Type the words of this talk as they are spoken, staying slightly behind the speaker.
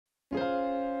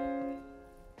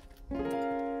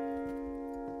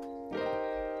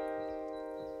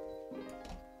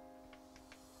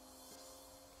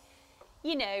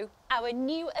You know, our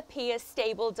new Apeer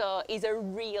stable door is a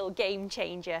real game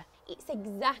changer. It's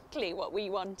exactly what we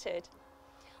wanted.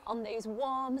 On those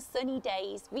warm, sunny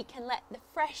days, we can let the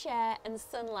fresh air and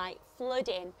sunlight flood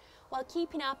in while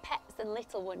keeping our pets and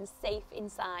little ones safe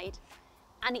inside.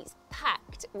 And it's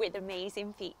packed with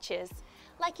amazing features,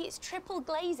 like its triple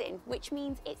glazing, which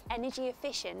means it's energy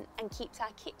efficient and keeps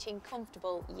our kitchen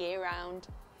comfortable year round.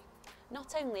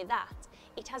 Not only that,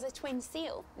 it has a twin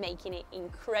seal, making it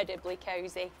incredibly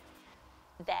cosy.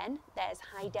 Then there's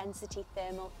high density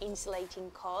thermal insulating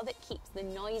core that keeps the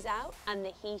noise out and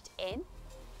the heat in.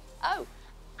 Oh,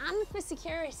 and for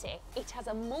security, it has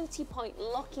a multi-point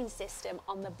locking system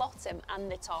on the bottom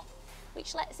and the top,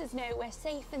 which lets us know we're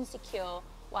safe and secure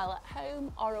while at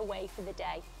home or away for the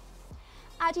day.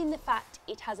 Add in the fact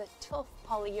it has a tough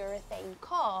polyurethane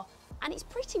core and it's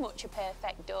pretty much a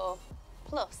perfect door.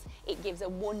 Plus, it gives a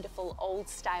wonderful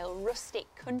old-style rustic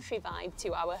country vibe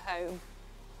to our home.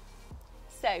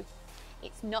 So,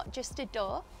 it's not just a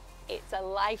door, it's a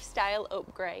lifestyle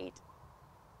upgrade.